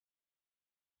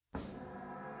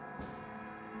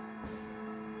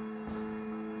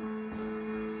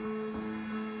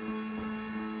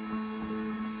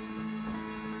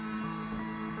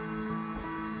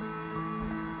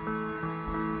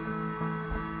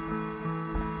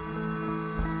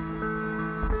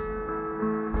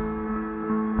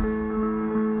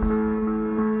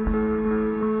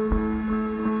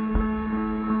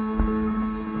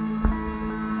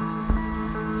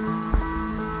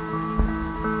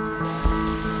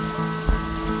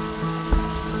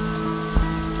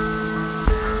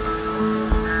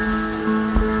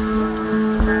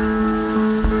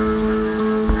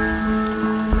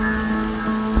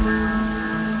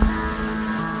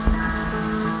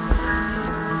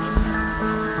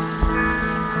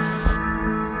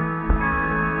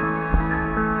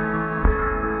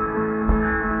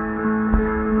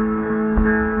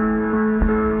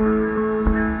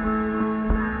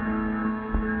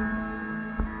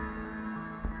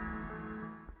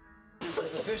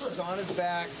fish is on his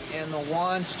back and the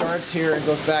wand starts here and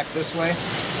goes back this way.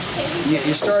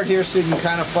 You start here so you can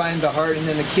kind of find the heart, and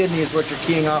then the kidney is what you're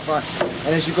keying off on.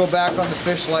 And as you go back on the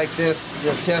fish like this,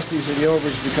 the testes or the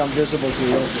ovaries become visible to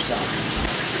the ultrasound.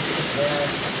 And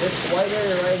this white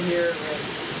area right here,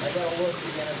 I gotta look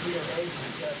again. I see an eggs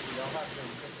and testes. I'll have to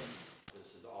get them.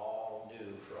 This is all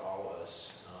new for all of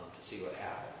us to see what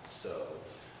happens. So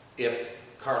if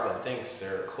Carlin thinks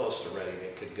they're close to ready,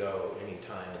 they could go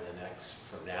anytime in the next,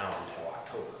 from now until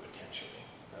October potentially.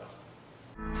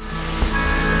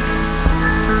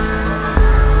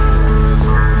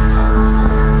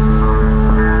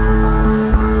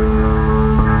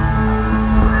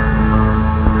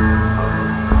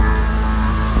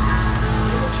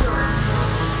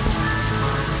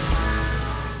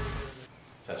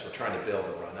 Since we're trying to build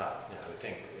and run up, now I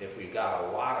think if we got a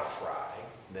lot of fry,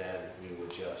 then we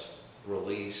would just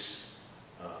release,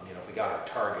 if we got our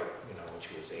target, which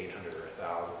was 800 or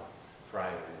 1,000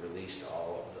 fry, we released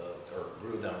all of those, or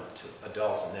grew them to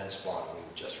adults and then spawned, we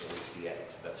would just release the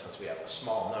eggs. But since we have a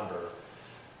small number,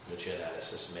 the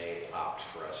geneticists may opt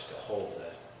for us to hold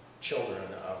the children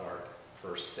of our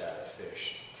first set of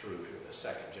fish through to the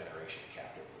second generation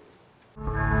captive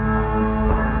brood.